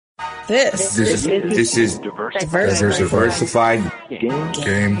This is Diversified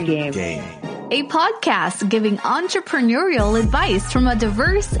Game. A podcast giving entrepreneurial advice from a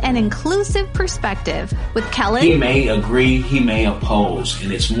diverse and inclusive perspective with Kellen. He may agree, he may oppose,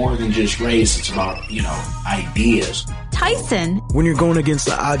 and it's more than just race, it's about, ideas. Tyson. When you're going against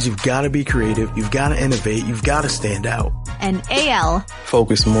the odds, you've got to be creative, you've got to innovate, you've got to stand out. And AL.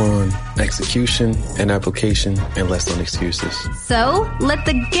 Focus more on execution and application and less on excuses. So, let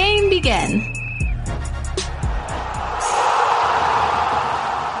the game begin.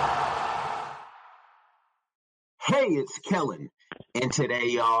 Hey, it's Kellen. And today,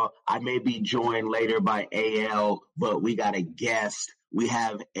 y'all, I may be joined later by AL, but we got a guest. We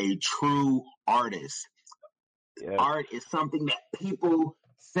have a true artist. Yeah. Art is something that people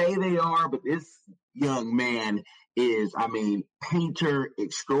say they are, but this young man is, painter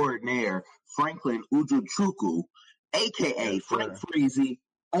extraordinaire, Franklin Ugochukwu, a.k.a. Frank Freezy,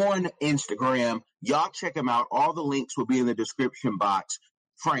 on Instagram. Y'all check him out. All the links will be in the description box.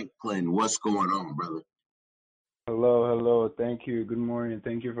 Franklin, what's going on, brother? Hello. Thank you. Good morning.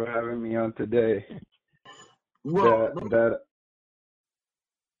 Thank you for having me on today. Well,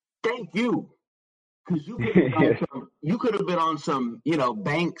 thank you. Because you could have been on some,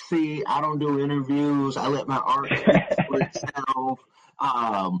 Banksy. I don't do interviews. I let my art speak for itself.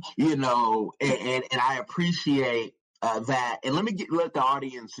 And I appreciate that. And let let the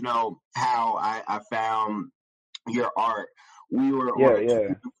audience know how I found your art. We were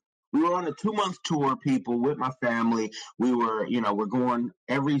on a 2-month tour, people, with my family. We were, we're going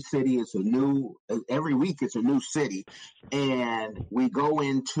every city. Every week it's a new city. And we go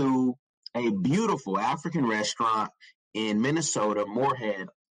into a beautiful African restaurant in Minnesota, Moorhead,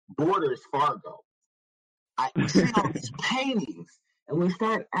 borders Fargo. I see all these paintings, and we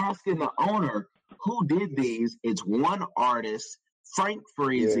start asking the owner who did these. It's one artist, Frank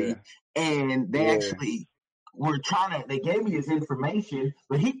Freezy, and they actually they gave me his information,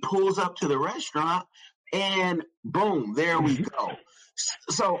 but he pulls up to the restaurant, and boom, there we go.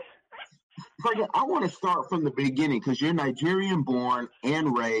 So, Frank, I want to start from the beginning because you're Nigerian born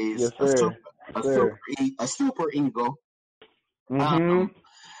and raised, a super eagle. Mm-hmm.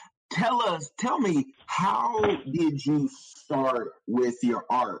 Tell me, how did you start with your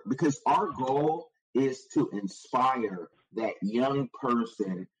art? Because our goal is to inspire that young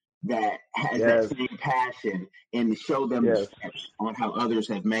person that has that same passion and show them the steps on how others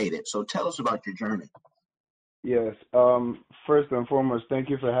have made it. So tell us about your journey. Yes. First and foremost, thank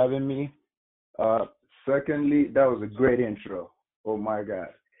you for having me. Secondly, that was a great intro. Oh my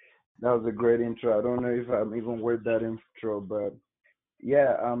God. That was a great intro. I don't know if I'm even worth that intro, but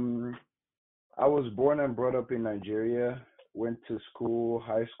I was born and brought up in Nigeria, went to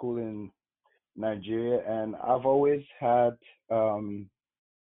high school in Nigeria, and I've always had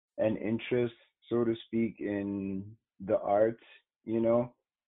an interest, so to speak, in the arts,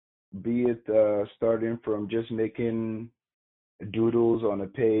 be it starting from just making doodles on a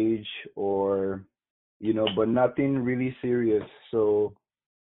page or, but nothing really serious. So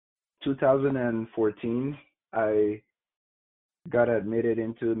 2014, I got admitted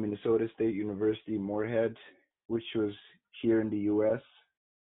into Minnesota State University, Moorhead, which was here in the U.S.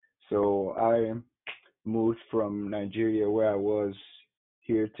 So I moved from Nigeria, where I was,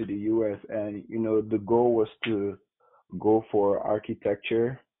 here to the U.S. And, the goal was to go for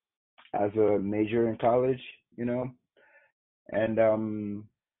architecture as a major in college, and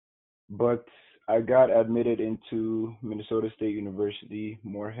but I got admitted into Minnesota State University,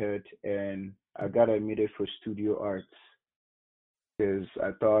 Moorhead, and I got admitted for studio arts because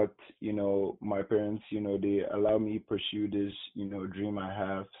I thought, my parents, they allow me to pursue this, dream I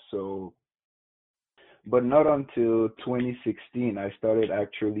have. So, but not until 2016, I started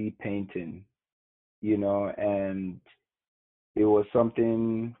actually painting, and it was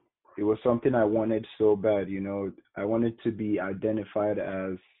something I wanted so bad, I wanted to be identified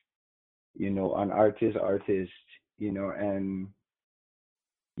as, an artist, and,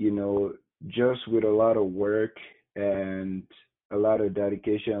 just with a lot of work and a lot of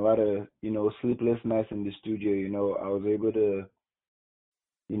dedication, a lot of, sleepless nights in the studio, I was able to,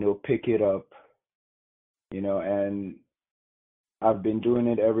 pick it up, and I've been doing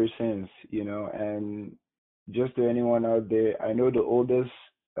it ever since, and just to anyone out there, I know the oldest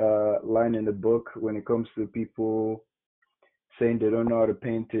line in the book when it comes to people saying they don't know how to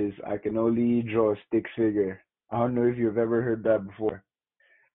paint is, I can only draw a stick figure. I don't know if you've ever heard that before.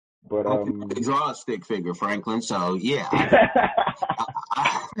 But draw a stick figure, Franklin. So yeah.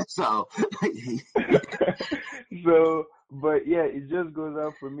 But yeah, it just goes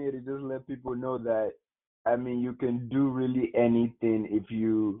out for me to just let people know that you can do really anything if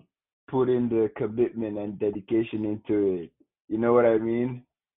you put in the commitment and dedication into it. You know what I mean?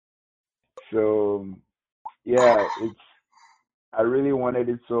 So yeah, I really wanted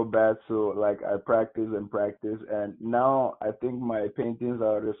it so bad, so like I practice and practice, and now I think my paintings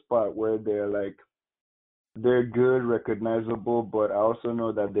are at a spot where they're good, recognizable, but I also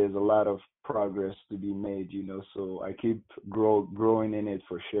know that there's a lot of progress to be made, so I keep growing in it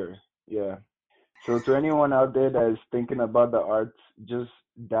for sure. Yeah. So to anyone out there that is thinking about the arts, just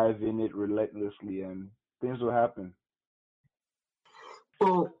dive in it relentlessly and things will happen.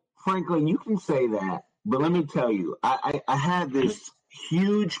 Well, Franklin, you can say that, but let me tell you, I had this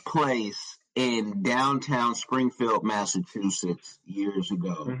huge place in downtown Springfield, Massachusetts years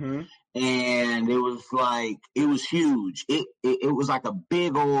ago. Mm-hmm. And it was huge. It was like a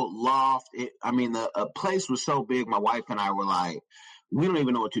big old loft. The place was so big. My wife and I were like, we don't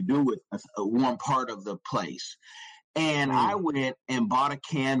even know what to do with one part of the place. And I went and bought a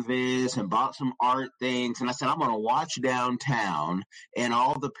canvas and bought some art things. And I said, I'm going to watch downtown and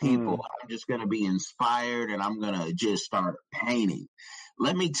all the people. I'm just going to be inspired and I'm going to just start painting.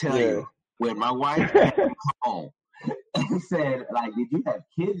 Let me tell you, when my wife came home and said, like, did you have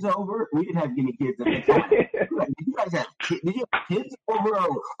kids over? We didn't have any kids at the time. Like, did you have kids over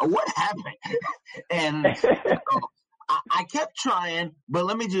or what happened? And I kept trying, but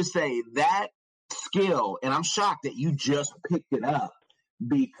let me just say that skill, and I'm shocked that you just picked it up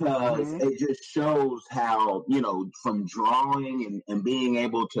because it just shows how, from drawing and being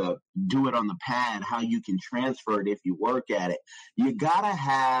able to do it on the pad, how you can transfer it if you work at it. You got to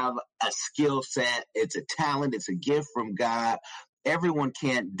have a skill set. It's a talent. It's a gift from God. Everyone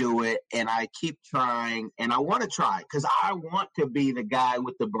can't do it. And I keep trying, and I want to try because I want to be the guy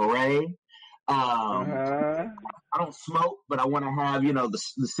with the beret. I don't smoke, but I want to have,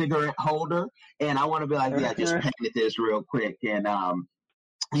 the cigarette holder, and I want to be like, yeah, I just painted this real quick, and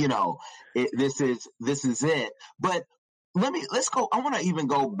this is it. But let's go. I want to even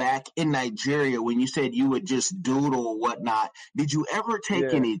go back in Nigeria when you said you would just doodle or whatnot. Did you ever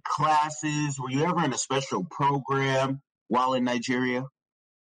take any classes? Were you ever in a special program while in Nigeria?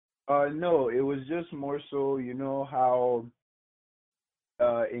 No, it was just more so, how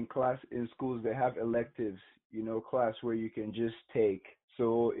in schools they have electives, class where you can just take.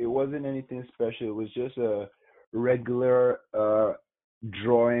 So it wasn't anything special. It was just a regular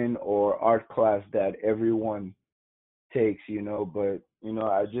drawing or art class that everyone takes, but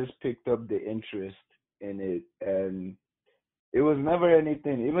I just picked up the interest in it, and it was never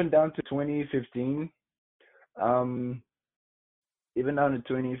anything, even down to 2015. Even down to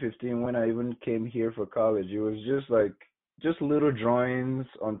 2015 when I even came here for college, it was just little drawings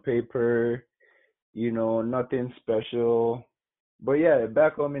on paper, nothing special. But yeah,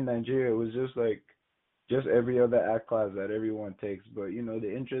 back home in Nigeria, it was just every other art class that everyone takes. But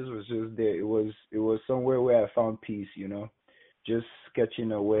the interest was just there. It was somewhere where I found peace. Just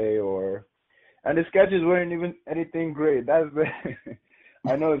sketching away, and the sketches weren't even anything great. That's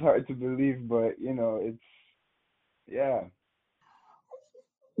I know it's hard to believe, but it's yeah.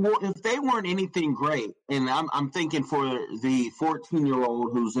 Well, if they weren't anything great, and I'm thinking for the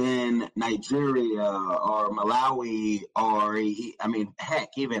 14-year-old who's in Nigeria or Malawi or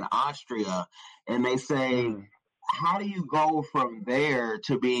heck, even Austria, and they say, how do you go from there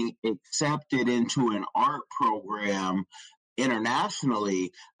to being accepted into an art program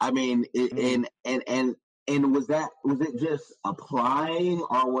internationally? And was it just applying,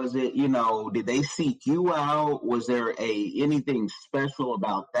 or was it, did they seek you out? Was there anything special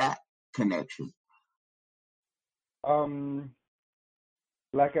about that connection?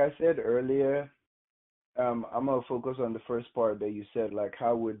 Like I said earlier, I'm gonna focus on the first part that you said, like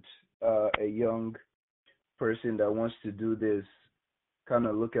how would a young person that wants to do this kind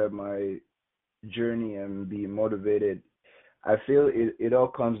of look at my journey and be motivated. I feel it all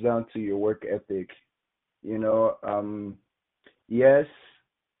comes down to your work ethic. Yes,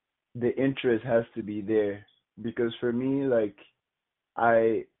 the interest has to be there, because for me, like,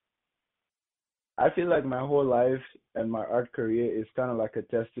 I feel like my whole life and my art career is kind of like a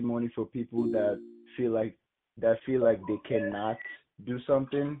testimony for people that feel like they cannot do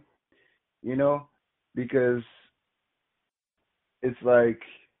something, because it's like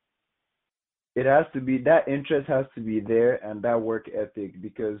it has to be, that interest has to be there, and that work ethic.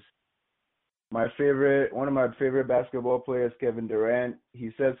 Because one of my favorite basketball players, Kevin Durant,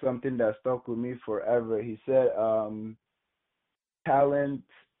 he said something that stuck with me forever. He said,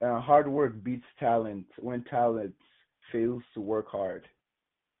 hard work beats talent when talent fails to work hard.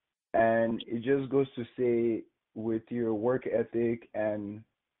 And it just goes to say, with your work ethic and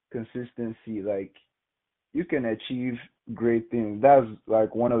consistency, like, you can achieve great things. That's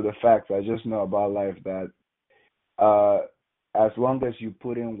like one of the facts I just know about life, that uh as long as you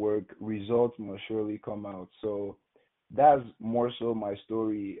put in work, results must surely come out. So that's more so my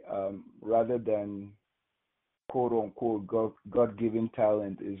story, rather than quote unquote God given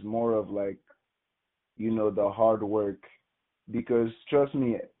talent, is more of like, the hard work. Because trust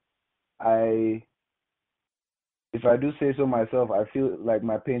me, I if I do say so myself, I feel like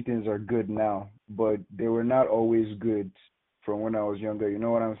my paintings are good now, but they were not always good from when I was younger. You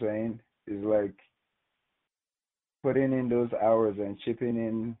know what I'm saying? It's like putting in those hours and chipping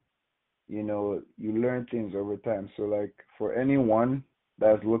in, you learn things over time. So like for anyone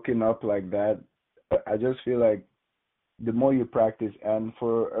that's looking up like that, I just feel like the more you practice, and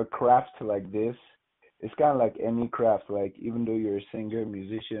for a craft like this, it's kind of like any craft. Like even though you're a singer,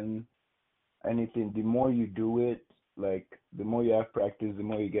 musician, anything, the more you do it, like the more you have practice, the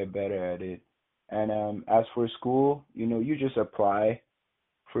more you get better at it. And as for school, you just apply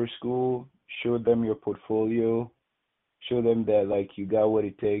for school, show them your portfolio, show them that like you got what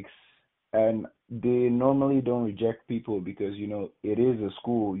it takes. And they normally don't reject people because it is a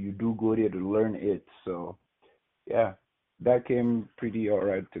school. You do go there to learn it. So yeah, that came pretty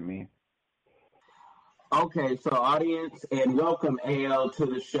alright to me. Okay, so audience, and welcome AL to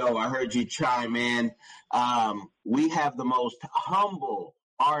the show. I heard you chime in. We have the most humble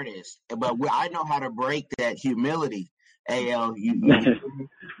artist, but I know how to break that humility. AL,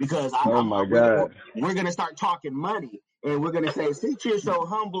 because Oh my God. we're gonna start talking money, and we're gonna say, since you're so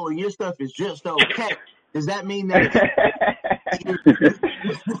humble and your stuff is just okay, does that mean that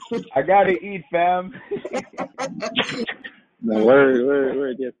I gotta eat, fam. No,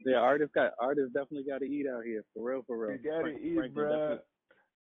 word. Yes, yeah, artists definitely got to eat out here, for real. You gotta eat, Franklin, bro.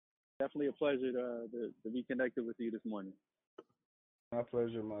 definitely a pleasure to be connected with you this morning. My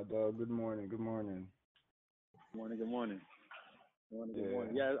pleasure, my dog. Good morning. Good morning. Yeah.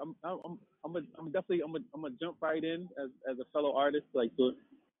 Yeah, I'm definitely gonna jump right in as a fellow artist, like to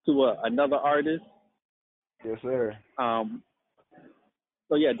another artist. Yes, sir.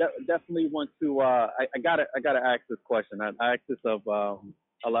 So yeah, definitely want to. I gotta ask this question. I ask this of a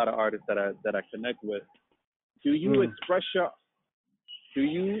lot of artists that I connect with. Do you express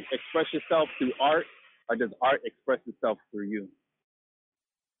yourself through art, or does art express itself through you?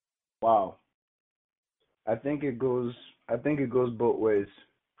 Wow. I think it goes both ways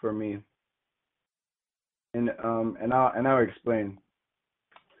for me. And I'll explain.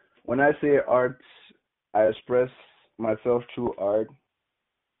 When I say art, I express myself through art.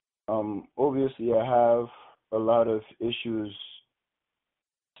 Obviously I have a lot of issues,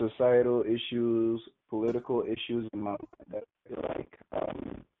 societal issues, political issues in my mind that I feel like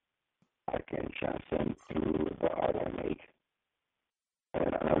I can transcend through the art I make.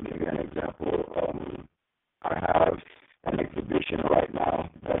 And I'll give you an example. I have an exhibition right now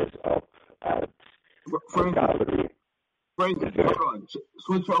that is up at a gallery. Frank, hold on.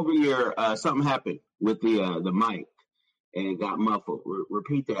 Switch over your. Something happened with the mic, and it got muffled.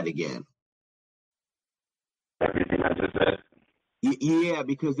 Repeat that again. Everything I just said. Yeah,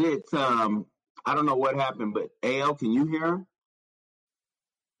 because it's I don't know what happened, but AL, can you hear him?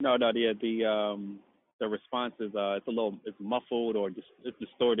 No, the response is it's muffled or just it's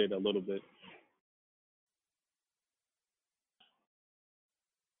distorted a little bit.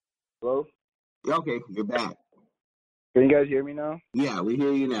 Hello? Okay, you're back. Can you guys hear me now? Yeah, we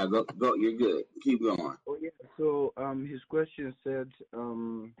hear you now. Go. You're good. Keep going. Oh yeah. So his question said,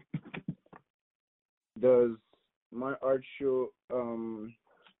 does my art show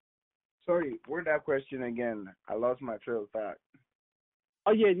sorry, word that question again. I lost my trail of thought.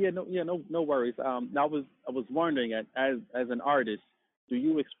 Oh no worries. Now I was wondering, as an artist, do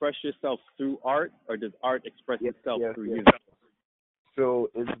you express yourself through art, or does art express itself through you? So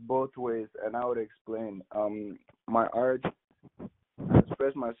it's both ways, and I would explain. My art, I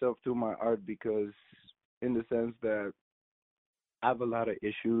express myself through my art because, in the sense that I have a lot of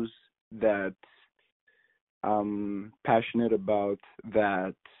issues that I'm passionate about,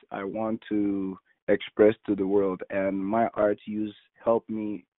 that I want to express to the world, and my art help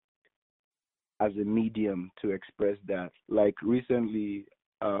me as a medium to express that. Like recently,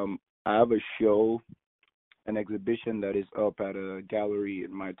 I have a show, an exhibition that is up at a gallery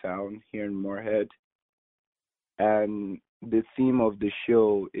in my town here in Moorhead, and the theme of the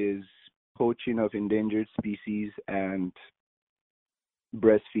show is poaching of endangered species and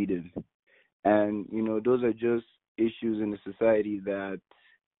breastfeeding. And those are just issues in the society that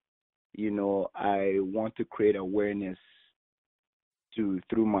I want to create awareness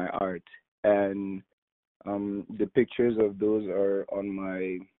through my art. And the pictures of those are on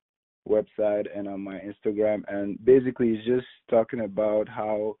my website and on my Instagram. And basically, it's just talking about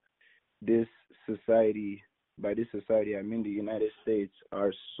how this society, by this society, I mean the United States,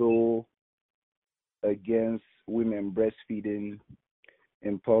 are so against women breastfeeding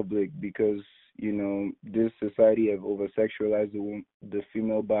in public because, this society have over-sexualized the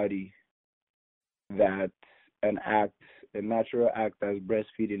female body, that a natural act as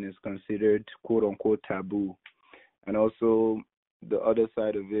breastfeeding is considered quote-unquote taboo. And also the other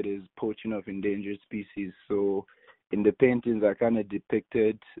side of it is poaching of endangered species. So in the paintings, I kind of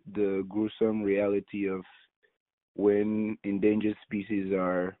depicted the gruesome reality of when endangered species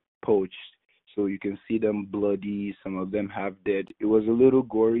are poached. So you can see them bloody, some of them half dead. It was a little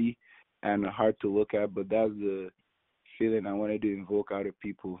gory and hard to look at, but that's the feeling I wanted to invoke out of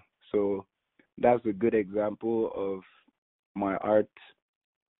people. So that's a good example of my art,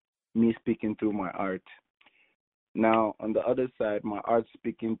 me speaking through my art. Now, on the other side, my art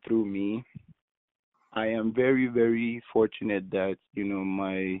speaking through me, I am very, very fortunate that,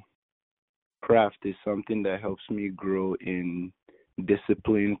 my craft is something that helps me grow in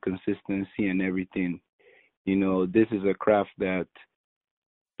discipline, consistency, and everything. This is a craft that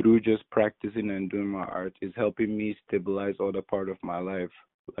through just practicing and doing my art is helping me stabilize other part of my life.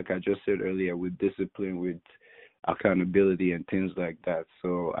 Like I just said earlier, with discipline, with accountability and things like that.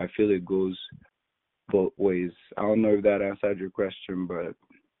 So I feel it goes both ways. I don't know if that answered your question, but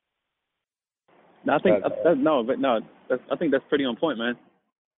no, I think I think that's pretty on point, man.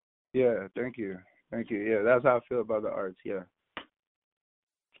 Yeah, thank you. Yeah, that's how I feel about the arts. Yeah,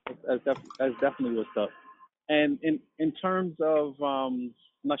 that's definitely what's up. And in terms of, I'm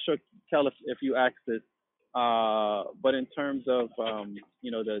not sure, Kel, if you asked this, but in terms of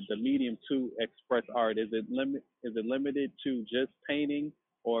the medium to express art, is it limited to just painting,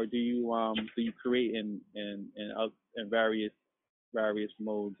 or do you create in various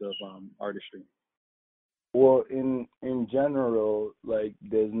modes of artistry? Well, in general, like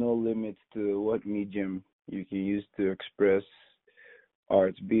there's no limits to what medium you can use to express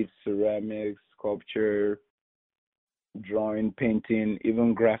arts, be it ceramics, sculpture, drawing, painting,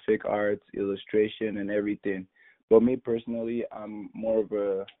 even graphic arts, illustration, and everything. But me personally, I'm more of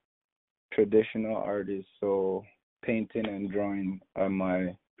a traditional artist, so painting and drawing are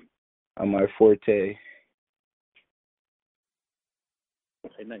my forte.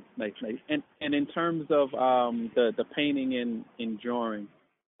 Okay, nice. And in terms of the painting and drawing,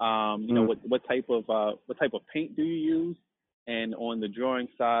 what type of paint do you use? And on the drawing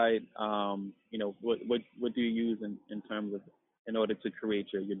side, what do you use in terms of in order to create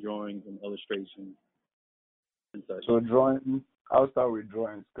your drawings and illustrations and such? So drawing, I'll start with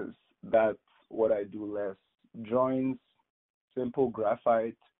drawings because that's what I do less. Drawings, simple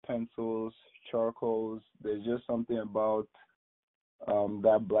graphite, pencils, charcoals. There's just something about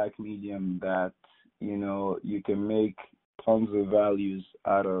that black medium that you can make tons of values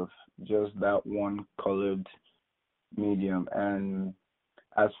out of just that one colored medium. And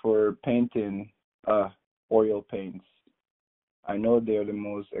as for painting, oil paints, I know they're the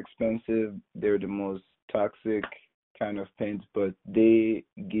most expensive, they're the most toxic kind of paints, but they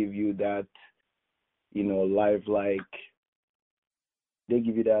give you that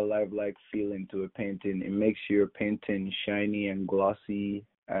lifelike feeling to a painting. It makes your painting shiny and glossy,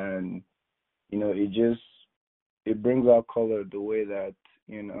 and it brings out color the way that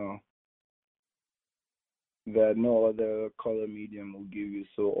that no other color medium will give you.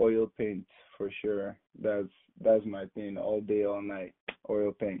 So oil paint for sure. That's my thing, all day, all night.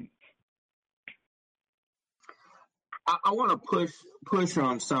 Oil paint. I want to push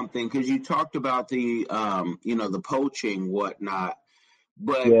on something because you talked about the the poaching whatnot,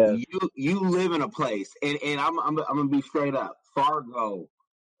 but Yes. you live in a place, and I'm gonna be straight up. Fargo,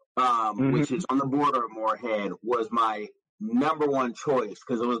 which is on the border of Moorhead, was my number one choice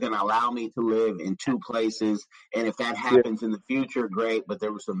because it was going to allow me to live in two places. And if that happens in the future, great. But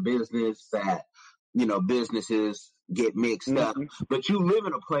there was some business that, businesses get mixed up. But you live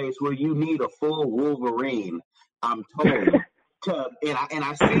in a place where you need a full Wolverine, I'm told. And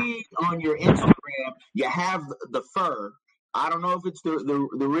I see on your Instagram you have the fur. I don't know if it's the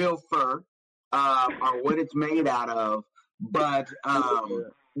real fur or what it's made out of, but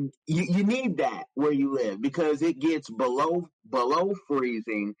you need that where you live because it gets below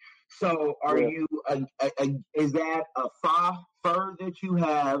freezing. So are you is that a fur that you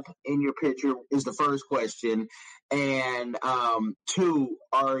have in your picture is the first question. And two,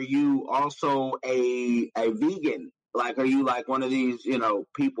 are you also a vegan? Like, are you like one of these,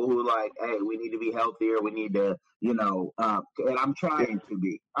 people who like, hey, we need to be healthier. We need to, and I'm trying to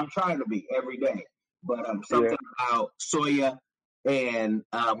be every day. But something about soya And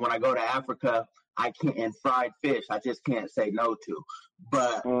when I go to Africa, I can't, and fried fish, I just can't say no to.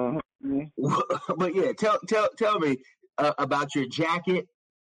 But but yeah, tell me about your jacket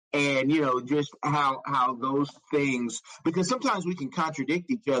and just how those things, because sometimes we can contradict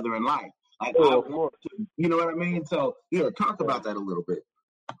each other in life. Like I want to, you know what I mean? So yeah, talk about that a little bit.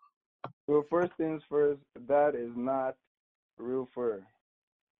 So first things first, that is not real fur.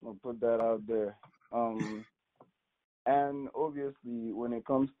 I'll put that out there. And obviously, when it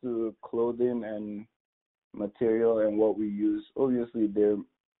comes to clothing and material and what we use, obviously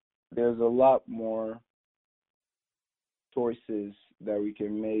there's a lot more choices that we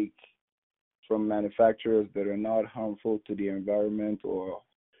can make from manufacturers that are not harmful to the environment or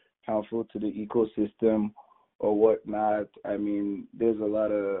harmful to the ecosystem or whatnot. I mean, there's a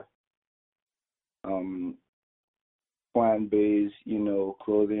lot of plant-based,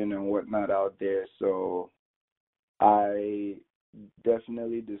 clothing and whatnot out there. So I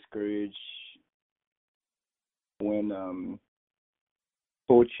definitely discourage when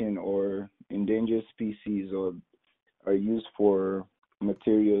poaching or endangered species or are used for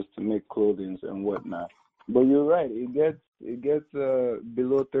materials to make clothing and whatnot. But you're right, it gets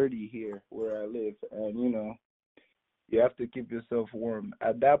below 30 here where I live, and you have to keep yourself warm.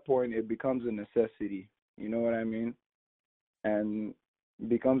 At that point, it becomes a necessity. You know what I mean? And it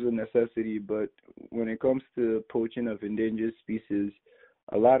becomes a necessity. But when it comes to poaching of endangered species,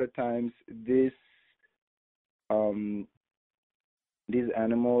 a lot of times these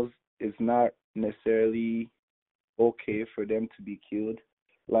animals, it's not necessarily okay for them to be killed.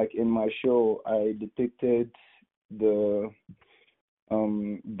 Like in my show, I depicted the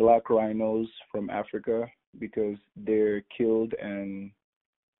black rhinos from Africa because they're killed and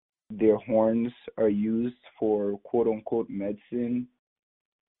their horns are used for quote unquote medicine.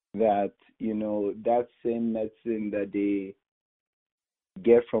 That that same medicine that they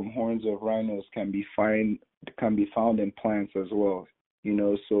get from horns of rhinos can be found in plants as well.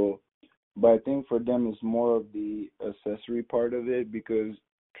 So but I think for them it's more of the accessory part of it, because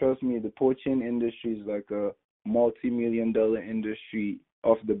trust me, the poaching industry is like a multi-million-dollar industry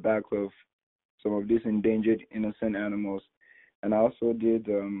off the back of some of these endangered innocent animals. And I also did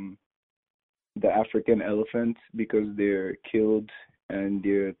the African elephant because they're killed and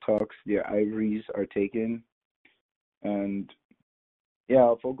their tusks, their ivories are taken. And yeah,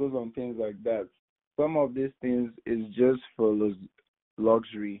 I'll focus on things like that. Some of these things is just for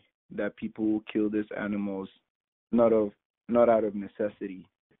luxury that people kill these animals, not out of necessity.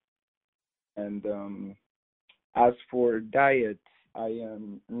 And as for diet, I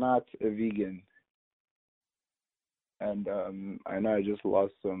am not a vegan, and I know I just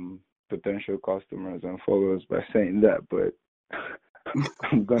lost some potential customers and followers by saying that, but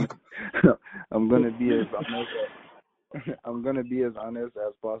I'm gonna be as honest. I'm gonna be as honest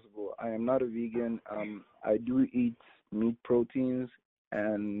as possible. I am not a vegan. I do eat meat proteins.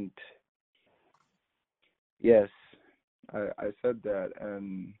 And yes, I said that,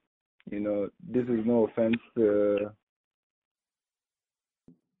 and this is no offense to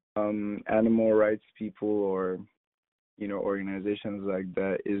animal rights people or organizations like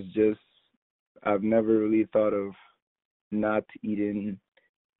that. It's just I've never really thought of not eating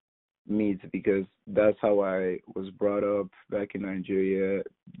meat because that's how I was brought up back in Nigeria.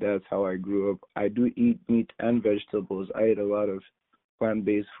 That's how I grew up. I do eat meat and vegetables. I eat a lot of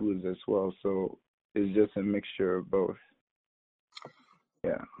plant-based foods as well, so it's just a mixture of both.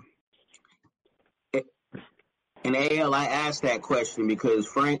 Yeah. And AL, I asked that question because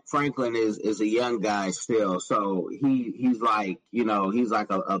Franklin is a young guy still, so he's like he's like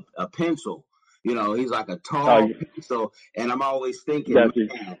a pencil, he's like a tall pencil, and I'm always thinking, man,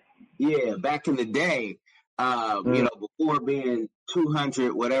 yeah, back in the day, before being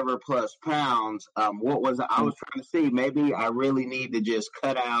 200 whatever plus pounds, what was I was trying to see? Maybe I really need to just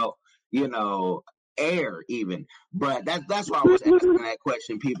cut out, air even, but that's why I was asking that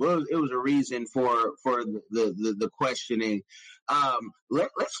question. People, it was a reason for the questioning.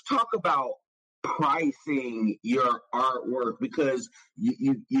 Let's talk about pricing your artwork, because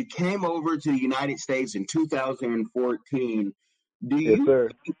you came over to the United States in 2014. Do you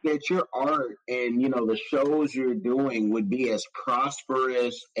think that your art and the shows you're doing would be as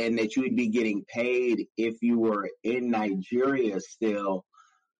prosperous and that you would be getting paid if you were in Nigeria still?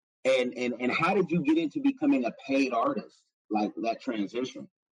 And how did you get into becoming a paid artist, like that transition?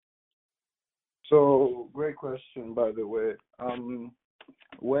 So great question, by the way.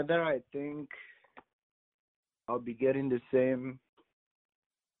 Whether I think I'll be getting the same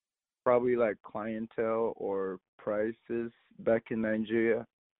probably like clientele or prices back in Nigeria,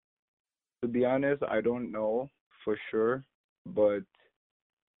 to be honest, I don't know for sure. but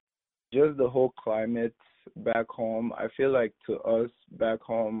just the whole climate back home, I feel like to us back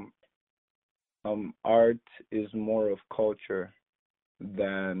home, art is more of culture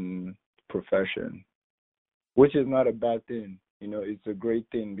than profession, which is not a bad thing. It's a great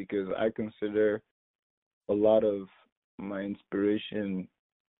thing because I consider a lot of my inspiration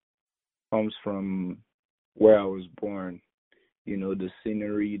comes from where I was born. The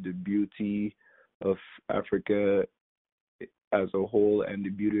scenery, the beauty of Africa as a whole, and the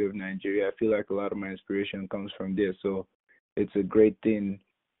beauty of Nigeria. I feel like a lot of my inspiration comes from there. So it's a great thing.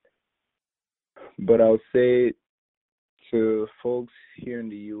 But I'll say to folks here in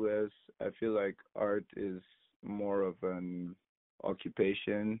the US, I feel like art is more of an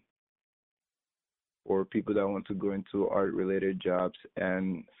occupation or people that want to go into art related jobs.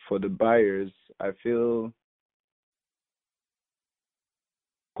 And for the buyers, I feel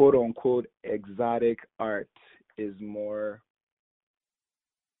quote unquote exotic art is more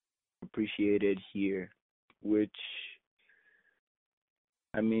appreciated here, which,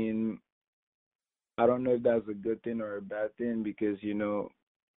 I mean, I don't know if that's a good thing or a bad thing because,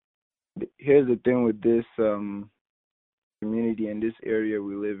 here's the thing with this community and this area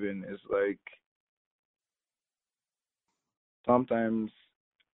we live in is like sometimes,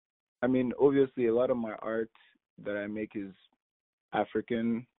 I mean, obviously a lot of my art that I make is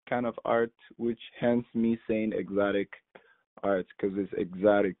African kind of art, which hence me saying exotic art because it's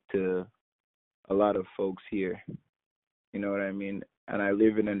exotic to a lot of folks here. You know what I mean? And I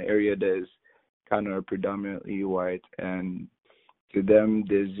live in an area that is kind of predominantly white, and to them,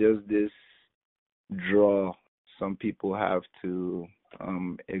 there's just this draw some people have to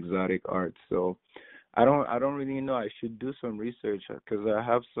exotic art. So I don't really know. I should do some research because I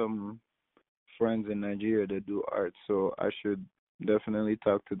have some friends in Nigeria that do art, so I should definitely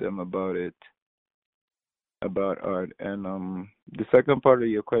talk to them about art. And the second part of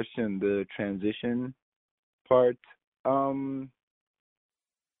your question, the transition part,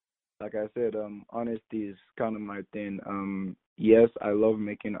 like I said, honesty is kind of my thing. Yes, I love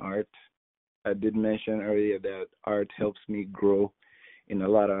making art. I did mention earlier that art helps me grow in a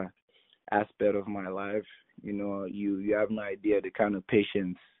lot of aspect of my life. You have no idea the kind of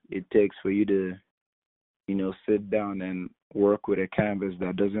patience it takes for you to, sit down and work with a canvas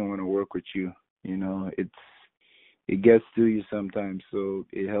that doesn't want to work with you. It gets to you sometimes, so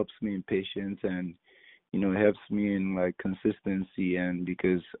it helps me in patience and it helps me in like consistency. And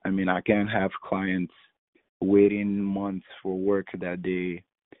because I can't have clients waiting months for work that they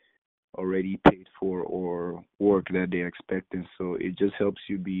already paid for or work that they're expecting. So it just helps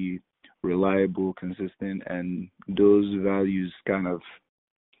you be reliable, consistent, and those values kind of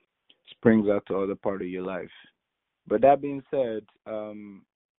springs out to other part of your life. But that being said,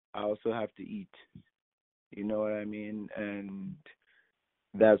 I also have to eat. You know what I mean? And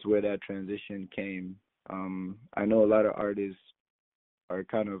that's where that transition came. I know a lot of artists are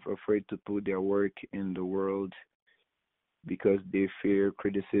kind of afraid to put their work in the world because they fear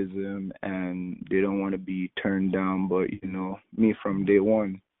criticism and they don't want to be turned down. But, me from day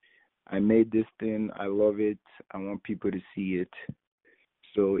one, I made this thing. I love it. I want people to see it.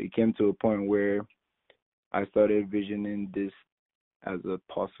 So it came to a point where I started visioning this as a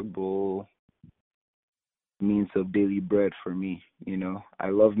possible means of daily bread for me. I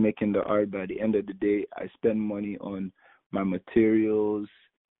love making the art, but at the end of the day, I spend money on my materials,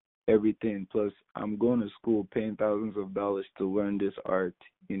 everything. Plus, I'm going to school paying thousands of dollars to learn this art,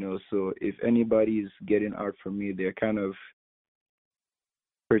 so if anybody is getting art from me, they're kind of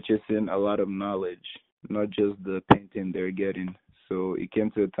purchasing a lot of knowledge, not just the painting they're getting. So it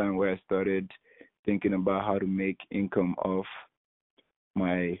came to a time where I started thinking about how to make income off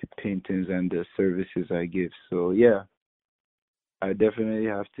my paintings and the services I give. So yeah, I definitely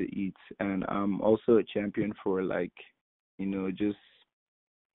have to eat. And I'm also a champion for just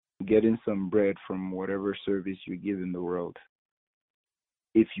getting some bread from whatever service you give in the world,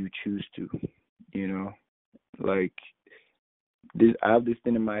 if you choose to, like this. I have this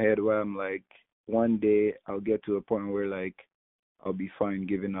thing in my head where I'm like, one day I'll get to a point where I'll be fine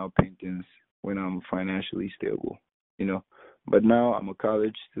giving out paintings when I'm financially stable, But now I'm a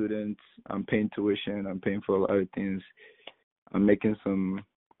college student. I'm paying tuition. I'm paying for a lot of things. I'm making some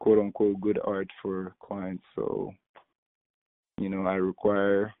quote unquote good art for clients. So, I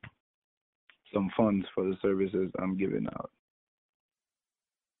require some funds for the services I'm giving out.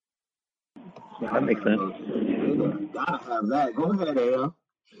 Yeah, that makes sense. Gotta have that. Go ahead, Al.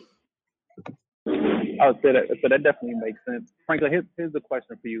 Oh, so that definitely makes sense. Franklin, here's the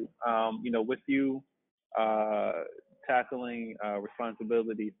question for you. With you tackling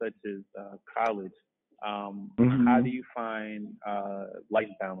responsibilities such as college, How do you find life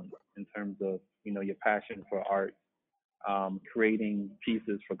balance in terms of, your passion for art, creating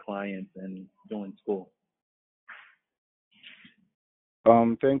pieces for clients and doing school?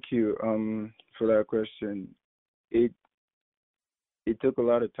 Thank you for that question. It took a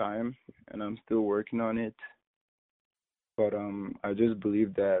lot of time, and I'm still working on it. But I just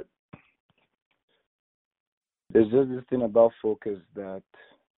believe that there's just this thing about focus that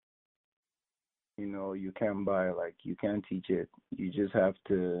you can't buy. Like, you can't teach it. You just have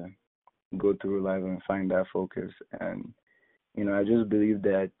to go through life and find that focus. And I just believe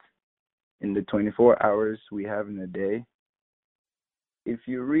that in the 24 hours we have in a day, if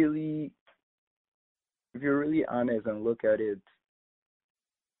you're really honest and look at it,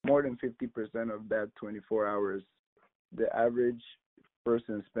 more than 50% of that 24 hours, the average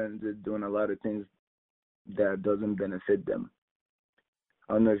person spends it doing a lot of things that doesn't benefit them.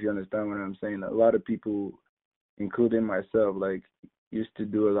 I don't know if you understand what I'm saying. A lot of people, including myself, like, used to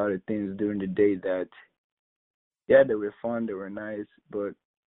do a lot of things during the day that, yeah, they were fun, they were nice, but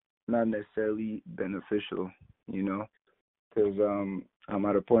not necessarily beneficial, because I'm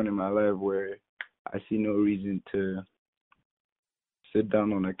at a point in my life where I see no reason to sit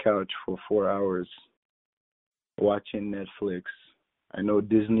down on a couch for 4 hours watching Netflix. I know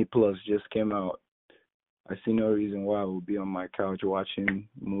Disney Plus just came out. I see no reason why I would be on my couch watching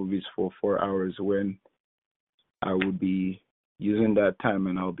movies for 4 hours when I would be using that time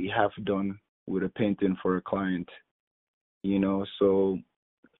and I'll be half done with a painting for a client, So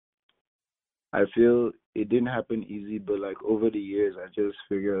I feel it didn't happen easy, but like over the years, I just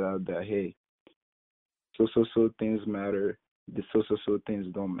figured out that, hey, so things matter. The so things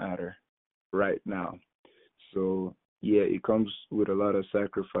don't matter right now. So yeah, it comes with a lot of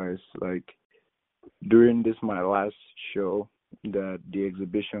sacrifice. Like, during my last show, that the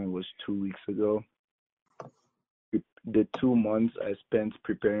exhibition was 2 weeks ago, the 2 months I spent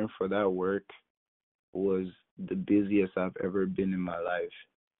preparing for that work was the busiest I've ever been in my life.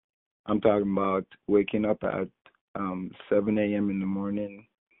 I'm talking about waking up at 7 a.m. in the morning,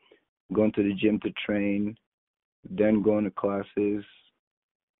 going to the gym to train, then going to classes,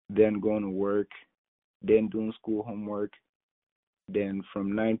 then going to work, then doing school homework. Then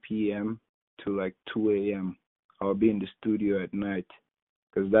from 9 p.m. to like 2 a.m., I'll be in the studio at night,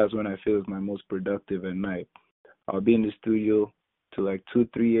 because that's when I feel it's my most productive at night. I'll be in the studio to like 2,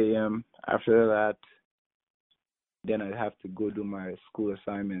 3 a.m. After that, then I'd have to go do my school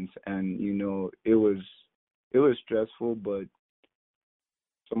assignments. And, it was stressful, but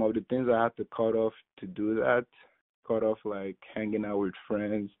some of the things I had to cut off to do that, like hanging out with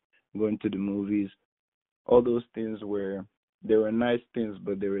friends, going to the movies, all those things they were nice things,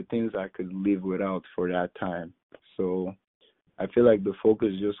 but they were things I could live without for that time. So I feel like the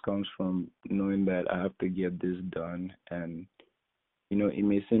focus just comes from knowing that I have to get this done. And, it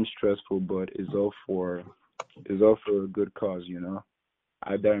may seem stressful, but it's all for a good cause,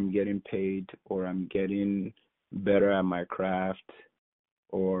 Either I'm getting paid or I'm getting better at my craft,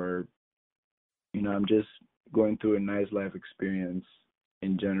 or, I'm just going through a nice life experience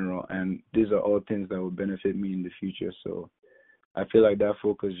in general. And these are all things that will benefit me in the future. So I feel like that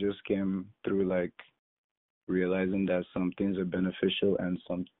focus just came through, like, realizing that some things are beneficial and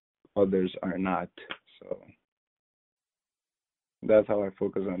some others are not. So that's how I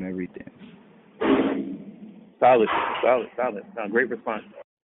focus on everything. Solid. No, great response.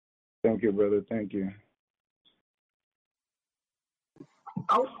 Thank you, brother. Thank you.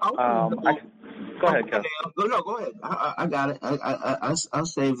 Go ahead, Kel. No, go ahead. I got it. I'll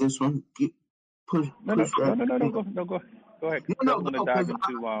save this one. Go ahead. I was going to dive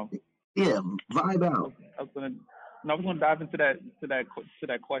into vibe out. I was going to dive into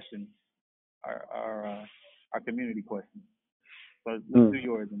that question, our community question. So let's do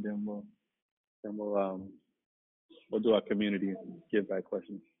yours, and then we'll do our community give back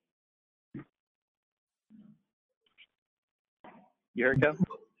questions. You heard, Kel?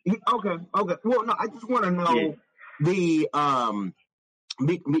 Okay. Well, no, I just want to know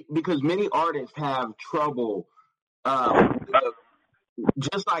because many artists have trouble,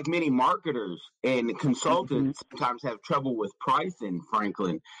 just like many marketers and consultants sometimes have trouble with pricing,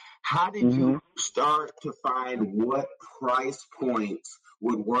 Franklin. How did you start to find what price points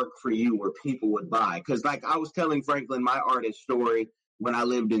would work for you where people would buy? Because, like, I was telling Franklin my artist story when I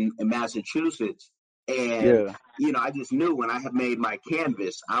lived in Massachusetts. And, I just knew when I had made my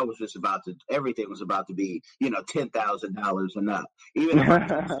canvas, I was just everything was about to be, $10,000 and up. Even if I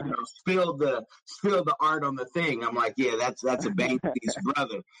spilled the art on the thing, I'm like, yeah, that's a Banksy's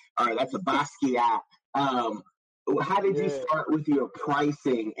brother, or that's a Basquiat. how did you Yeah. start with your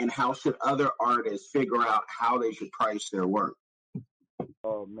pricing, and how should other artists figure out how they should price their work?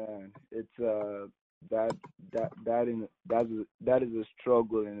 Oh man, it's that that is a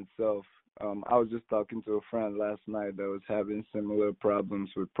struggle in itself. I was just talking to a friend last night that was having similar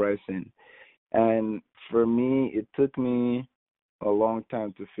problems with pricing, and for me, it took me a long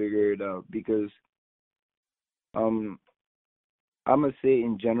time to figure it out because um I'm gonna say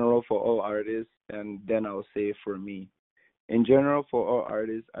in general for all artists, and then I'll say for me. In general for all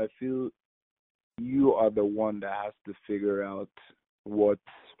artists, I feel you are the one that has to figure out what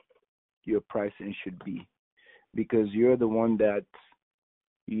your pricing should be because you're the one that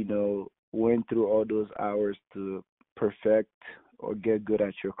went through all those hours to perfect or get good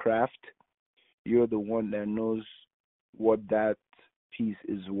at your craft. You're the one that knows what that piece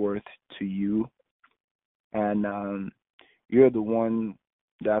is worth to you, and you're the one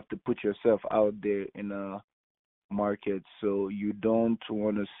that have to put yourself out there in a market, so you don't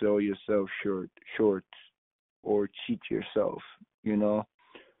want to sell yourself short or cheat yourself, you know.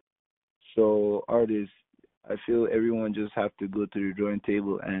 So artists, I feel everyone just have to go to the drawing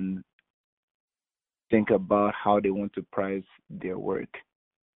table and think about how they want to price their work.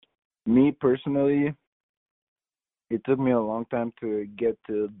 Me personally, it took me a long time to get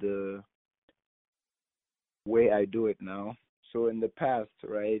to the way I do it now. So in the past,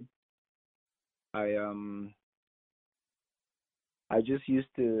 right, I I just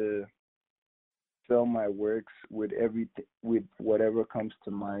used to sell my works with everything, with whatever comes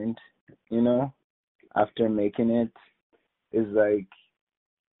to mind, you know. After making it, is like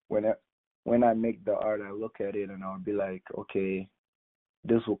when I make the art, I look at it and I'll be like, okay,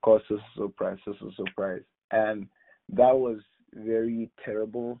 this will cost us a price, this is a price, and that was very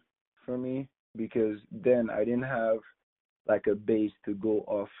terrible for me because then I didn't have like a base to go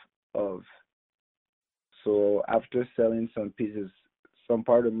off of. So after selling some pieces, some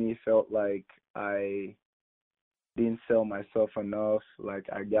part of me felt like I didn't sell myself enough, like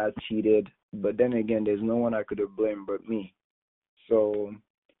I got cheated. But then again, there's no one I could have blamed but me. So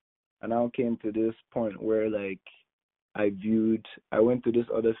I now came to this point where like I went to this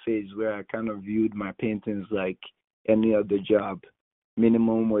other phase where I kind of viewed my paintings like any other job,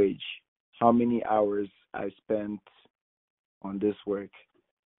 minimum wage, how many hours I spent on this work.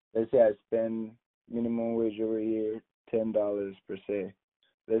 Let's say I spend minimum wage over here, $10 per se.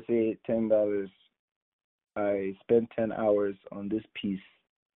 Let's say $10. I spent 10 hours on this piece.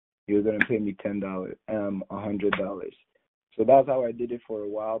 You're gonna pay me $10, $100. So that's how I did it for a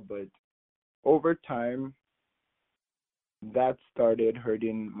while. But over time, that started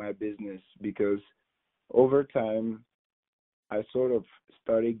hurting my business because over time, I sort of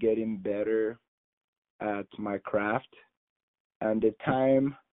started getting better at my craft, and the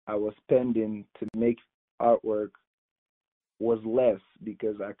time I was spending to make artwork was less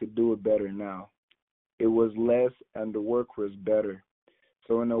because I could do it better now. It was less and the work was better.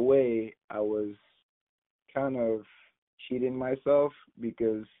 So in a way, I was kind of cheating myself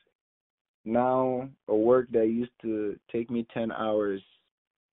because now a work that used to take me 10 hours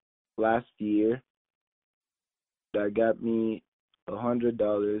last year that got me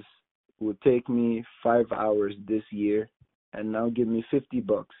 $100 will take me 5 hours this year and now give me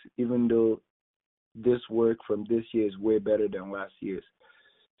 $50, even though this work from this year is way better than last year's.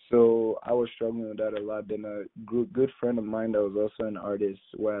 So I was struggling with that a lot. Then a good friend of mine that was also an artist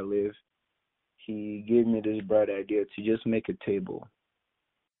where I live, he gave me this bright idea to just make a table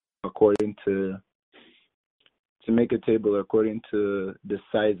according to the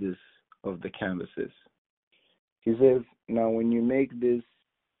sizes of the canvases. He says, now when you make this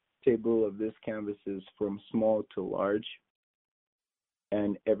table of these canvases from small to large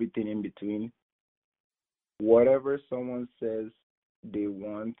and everything in between, whatever someone says they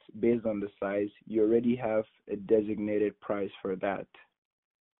want based on the size, you already have a designated price for that.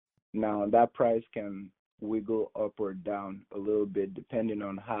 Now that price can wiggle up or down a little bit depending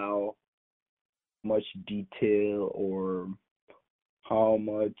on how much detail or how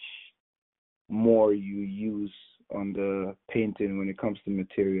much more you use on the painting when it comes to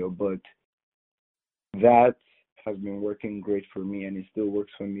material. But that has been working great for me, and it still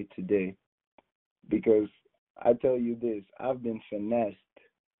works for me today because I tell you this, I've been finessed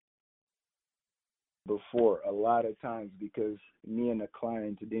before a lot of times because me and the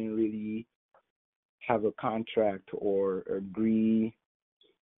client didn't really have a contract or agree,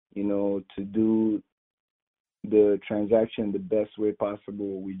 to do the transaction the best way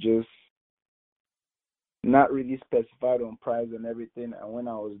possible. We just not really specified on price and everything, and when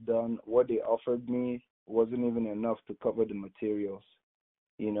I was done, what they offered me wasn't even enough to cover the materials,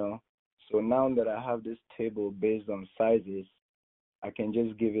 So now that I have this table based on sizes, I can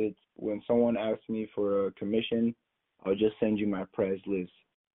just give it, when someone asks me for a commission, I'll just send you my price list.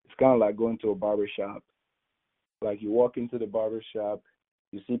 It's kind of like going to a barber shop. Like you walk into the barber shop,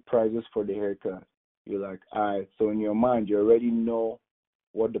 you see prices for the haircut. You're like, all right. So in your mind, you already know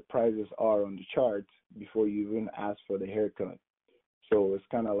what the prices are on the chart before you even ask for the haircut. So it's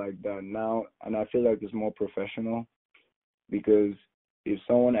kind of like that now, and I feel like it's more professional because if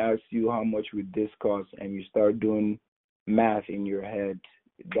someone asks you how much would this cost and you start doing math in your head,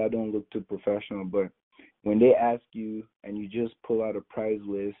 that don't look too professional. But when they ask you and you just pull out a price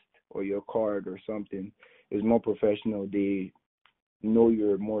list or your card or something, it's more professional. They know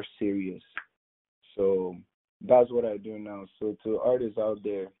you're more serious. So that's what I do now. So to artists out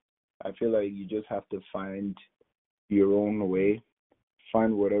there, I feel like you just have to find your own way,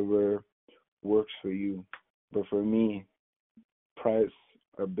 find whatever works for you. But for me, price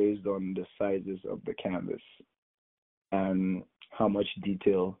are based on the sizes of the canvas and how much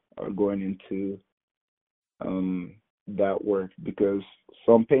detail are going into that work, because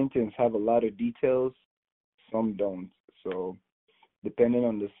some paintings have a lot of details, some don't. So depending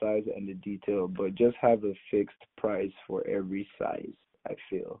on the size and the detail, but just have a fixed price for every size, I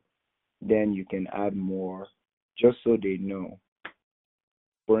feel. Then you can add more just so they know.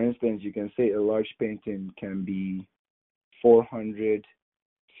 For instance, you can say a large painting can be 400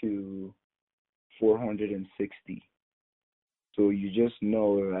 to 460. So you just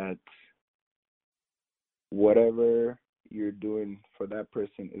know that whatever you're doing for that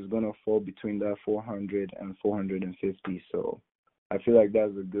person is going to fall between that 400 and 450. So I feel like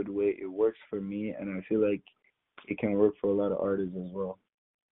that's a good way. It works for me, and I feel like it can work for a lot of artists as well.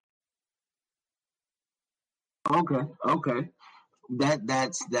 Okay.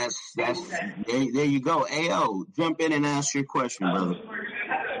 That's there you go. AO, jump in and ask your question, brother.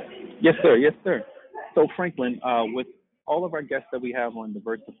 Yes, sir. Yes, sir. So, Franklin, with all of our guests that we have on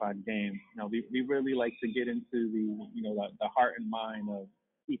Diversified Game, we really like to get into the heart and mind of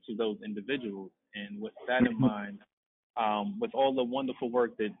each of those individuals. And with that in mind, with all the wonderful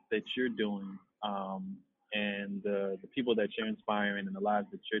work that you're doing, and the people that you're inspiring and the lives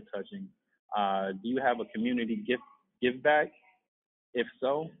that you're touching, do you have a community give back? If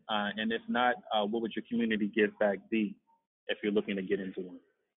so, and if not, what would your community give back be if you're looking to get into one?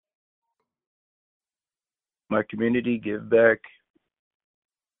 My community give back,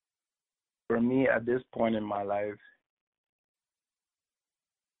 for me at this point in my life,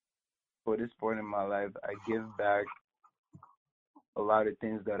 I give back a lot of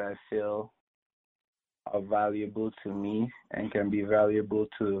things that I feel are valuable to me and can be valuable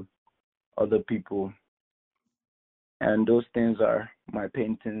to other people. And those things are my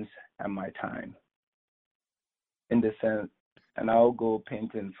paintings and my time. In the sense, and I'll go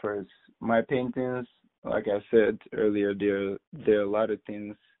painting first. My paintings, like I said earlier, there are a lot of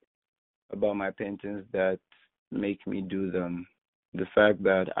things about my paintings that make me do them. The fact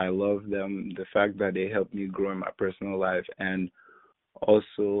that I love them, the fact that they help me grow in my personal life, and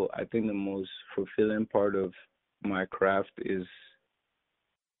also I think the most fulfilling part of my craft is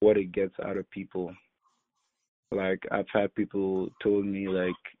what it gets out of people. Like I've had people told me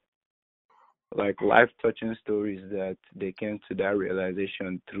like life-touching stories that they came to that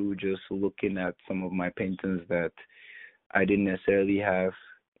realization through just looking at some of my paintings that I didn't necessarily have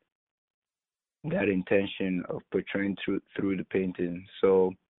that intention of portraying through the painting.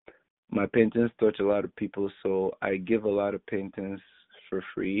 So my paintings touch a lot of people, so I give a lot of paintings for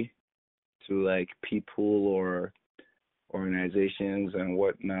free to like people or organizations and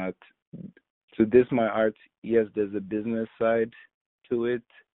whatnot. So this my art, yes, there's a business side to it,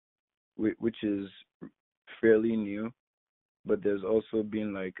 which is fairly new, but there's also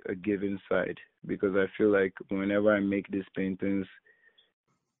been like a giving side, because I feel like whenever I make these paintings,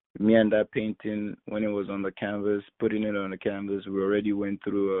 me and that painting, when it was on the canvas, putting it on the canvas, we already went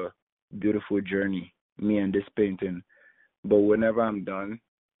through a beautiful journey, me and this painting. But whenever I'm done,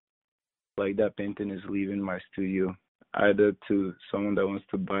 like that painting is leaving my studio, either to someone that wants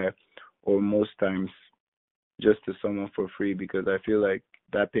to buy, or most times just to someone for free, because I feel like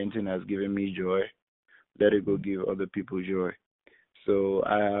that painting has given me joy. Let it go give other people joy. So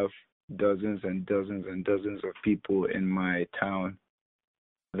I have dozens and dozens and dozens of people in my town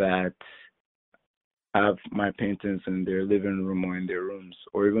that have my paintings in their living room or in their rooms,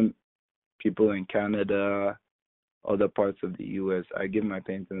 or even people in Canada, other parts of the U.S. I give my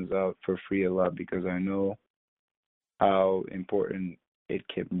paintings out for free a lot because I know how important it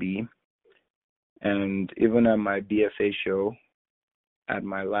can be. And even at my BFA show, at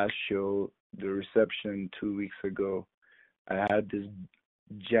my last show, the reception 2 weeks ago, I had this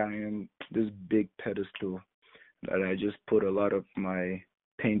this big pedestal that I just put a lot of my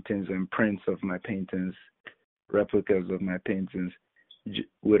paintings and prints of my paintings, replicas of my paintings,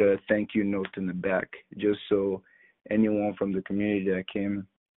 with a thank you note in the back, just so anyone from the community that came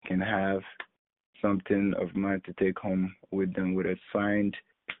can have something of mine to take home with them, with it signed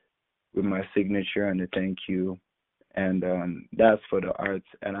with my signature and a thank you. And that's for the arts.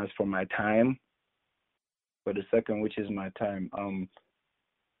 And as for my time, for the second, which is my time,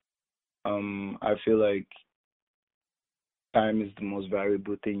 I feel like time is the most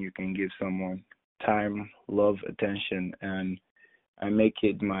valuable thing you can give someone. Time, love, attention, and I make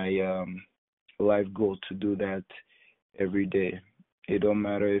it my life goal to do that every day. It don't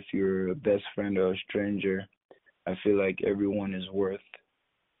matter if you're a best friend or a stranger. I feel like everyone is worth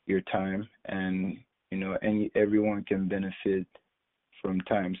your time, and everyone can benefit from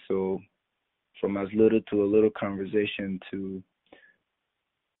time. So from as little to a little conversation to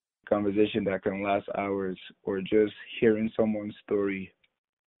conversation that can last hours, or just hearing someone's story,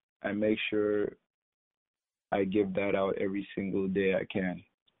 I make sure I give that out every single day I can.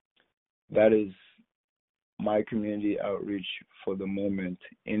 That is my community outreach for the moment.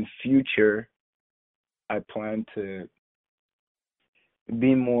 In future, I plan to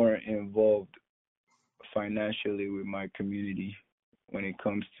be more involved financially with my community when it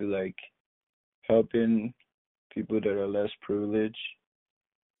comes to like helping people that are less privileged.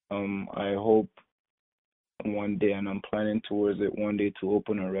 I hope one day, and I'm planning towards it one day, to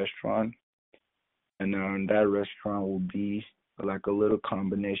open a restaurant, and that restaurant will be like a little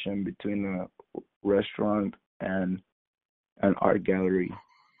combination between a restaurant and an art gallery,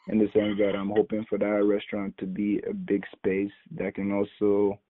 in the sense that I'm hoping for that restaurant to be a big space that can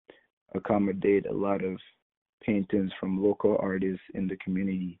also accommodate a lot of paintings from local artists in the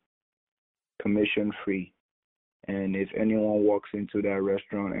community, commission free. And if anyone walks into that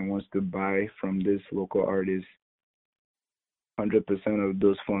restaurant and wants to buy from this local artist, 100% of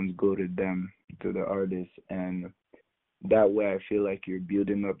those funds go to them, to the artist. And that way I feel like you're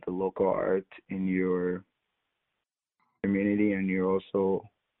building up the local art in your community, and you're also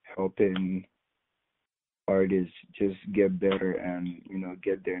helping artists just get better and,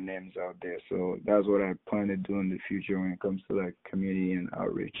 get their names out there. So that's what I plan to do in the future when it comes to like community and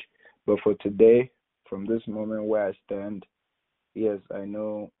outreach. But for today, from this moment where I stand, yes, I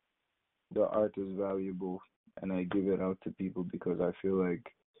know the art is valuable, and I give it out to people because I feel like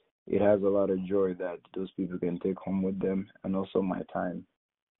it has a lot of joy that those people can take home with them, and also my time.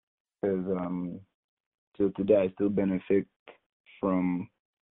 Because till today, I still benefit from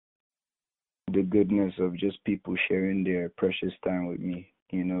the goodness of just people sharing their precious time with me.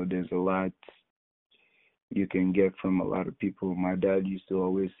 There's a lot you can get from a lot of people. My dad used to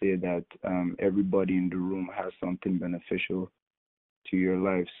always say that everybody in the room has something beneficial to your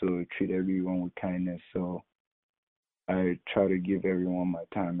life, so treat everyone with kindness. So I try to give everyone my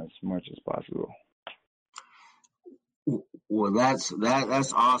time as much as possible. Well, that's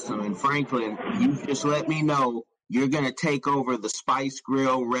awesome. And Franklin, you just let me know you're going to take over the Spice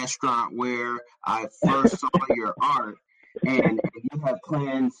Grill restaurant where I first saw your art, and you have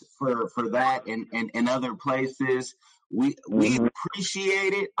plans for that and other places. We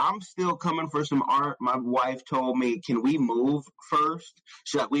appreciate it. I'm still coming for some art. My wife told me, can we move first?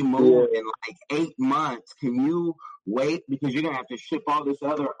 Should we move in like 8 months? Can you wait? Because you're going to have to ship all this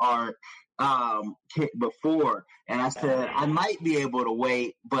other art before. And I said, I might be able to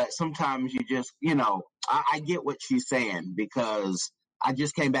wait, but sometimes you just, I get what she's saying, because I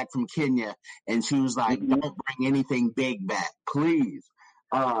just came back from Kenya and she was like, don't bring anything big back, please.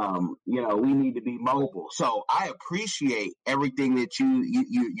 We need to be mobile. So I appreciate everything that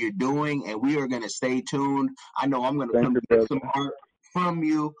you're doing, and we are going to stay tuned. I know I'm going to come get some art from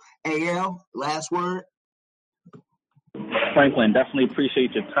you. AL, last word. Franklin, definitely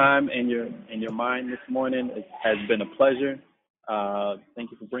appreciate your time and your mind this morning. It has been a pleasure.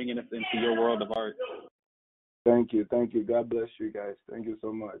 Thank you for bringing us into your world of art. Thank you. God bless you guys. Thank you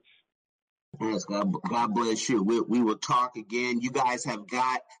so much. Yes, God bless you. We will talk again. You guys have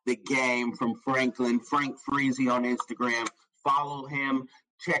got the game from Franklin, Frank Freezy on Instagram. Follow him.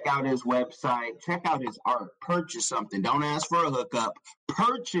 Check out his website. Check out his art. Purchase something. Don't ask for a hookup.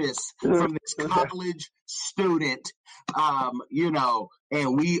 Purchase from this college student. And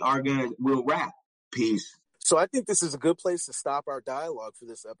we'll wrap. Peace. So I think this is a good place to stop our dialogue for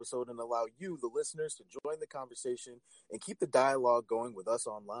this episode and allow you, the listeners, to join the conversation and keep the dialogue going with us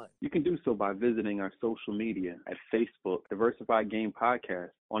online. You can do so by visiting our social media at Facebook, Diversified Game Podcast,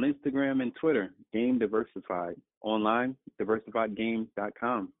 On Instagram and Twitter, Game Diversified. Online,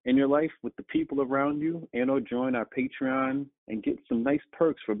 diversifiedgames.com. In your life, with the people around you, and/or join our Patreon and get some nice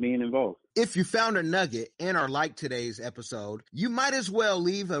perks for being involved. If you found a nugget and or liked today's episode, you might as well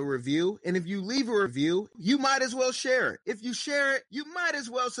leave a review. And if you leave a review, you might as well share it. If you share it, you might as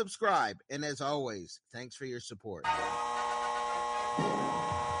well subscribe. And as always, thanks for your support.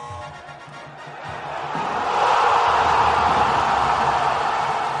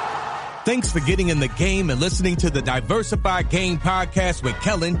 Thanks for getting in the game and listening to the Diversified Game Podcast with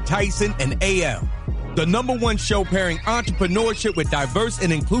Kellen, Tyson, and AL. The #1 show pairing entrepreneurship with diverse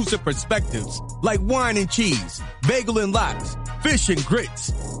and inclusive perspectives like wine and cheese, bagel and lox, fish and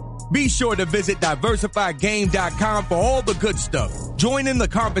grits. Be sure to visit diversifiedgame.com for all the good stuff. Join in the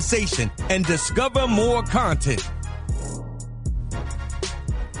conversation and discover more content.